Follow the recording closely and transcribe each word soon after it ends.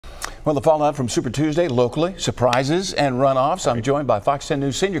Well, the fallout from Super Tuesday locally, surprises and runoffs. I'm joined by Fox 10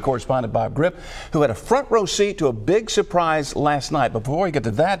 News senior correspondent Bob Grip, who had a front row seat to a big surprise last night. But before we get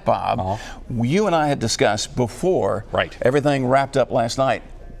to that, Bob, you and I had discussed before everything wrapped up last night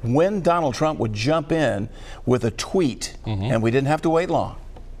when Donald Trump would jump in with a tweet, and we didn't have to wait long.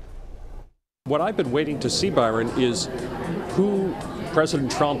 What I've been waiting to see, Byron, is who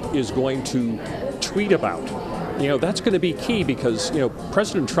President Trump is going to tweet about. You know, that's going to be key because,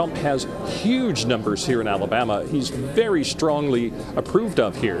 President Trump has huge numbers here in Alabama. He's very strongly approved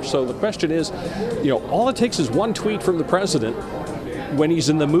of here. So the question is, all it takes is one tweet from the president when he's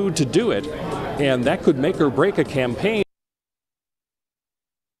in the mood to do it, and that could make or break a campaign.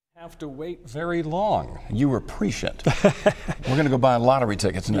 Have to wait very long. You were prescient. We're going to go buy lottery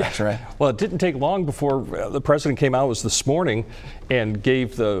tickets next, right? Well, it didn't take long before the president came out. It was this morning and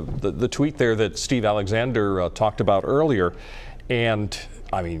gave the tweet there that Steve Alexander talked about earlier. And,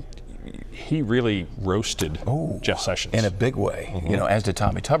 I mean, he really roasted Jeff Sessions. In a big way, as did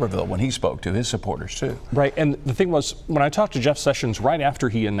Tommy Tuberville when he spoke to his supporters, too. Right. And the thing was, when I talked to Jeff Sessions right after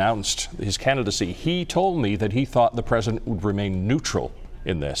he announced his candidacy, he told me that he thought the president would remain neutral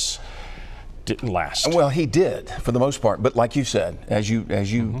in this. Didn't last. Well, he did for the most part, but like you said, as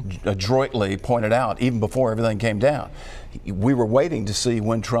you adroitly pointed out, even before everything came down, we were waiting to see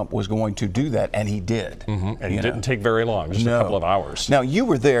when Trump was going to do that, and he did. And it didn't take very long, just a couple of hours. Now, you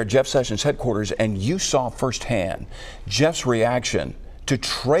were there, Jeff Sessions' headquarters, and you saw firsthand Jeff's reaction to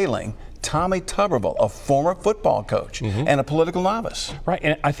trailing Tommy Tuberville, a former football coach and a political novice. Right,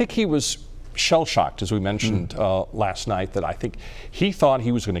 and I think he was shell-shocked, as we mentioned last night, that I think he thought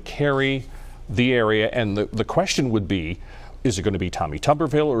he was going to carry the area, and the question would be, is it going to be Tommy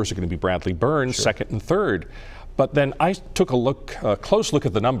Tuberville or is it going to be Bradley Byrne, second and third? But then I took a close look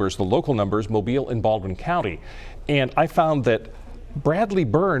at the numbers, the local numbers, Mobile and Baldwin County, and I found that Bradley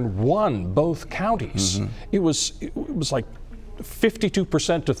Byrne won both counties. It was like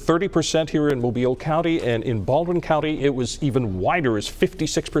 52% to 30% here in Mobile County, and in Baldwin County it was even wider, as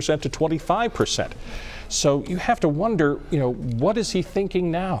 56% to 25%. So you have to wonder, what is he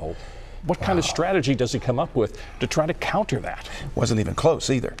thinking now? What kind of strategy does he come up with to try to counter that? Wasn't even close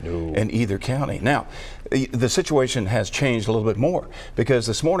either in either county. Now, the situation has changed a little bit more because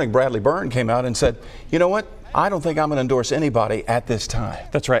this morning Bradley Byrne came out and said, you know what? I don't think I'm going to endorse anybody at this time.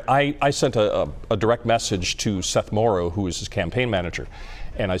 That's right. I sent a direct message to Seth Morrow, who is his campaign manager,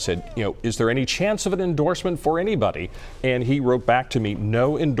 and I said, is there any chance of an endorsement for anybody? And he wrote back to me,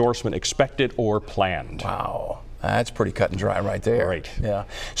 no endorsement expected or planned. Wow. That's pretty cut and dry right there. Right. Yeah.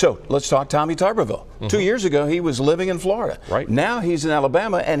 So let's talk Tommy Tuberville. 2 years ago, he was living in Florida. Right. Now he's in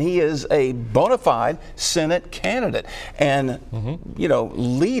Alabama, and he is a bona fide Senate candidate and,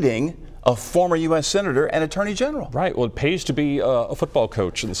 leading a former U.S. Senator and Attorney General. Right. Well, it pays to be a football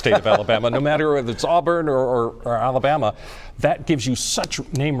coach in the state of Alabama, no matter if it's Auburn or Alabama. That gives you such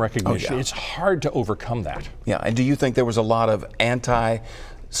name recognition. It's hard to overcome that. Yeah. And do you think there was a lot of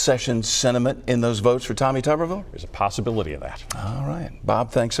Sessions sentiment in those votes for Tommy Tuberville? There's a possibility of that. All right.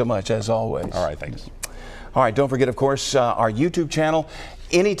 Bob, thanks so much, as always. All right, thanks. All right, don't forget, of course, our YouTube channel.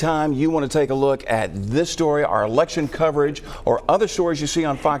 Anytime you want to take a look at this story, our election coverage, or other stories you see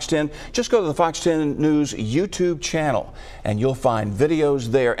on Fox 10, just go to the Fox 10 News YouTube channel, and you'll find videos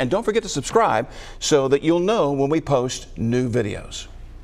there. And don't forget to subscribe so that you'll know when we post new videos.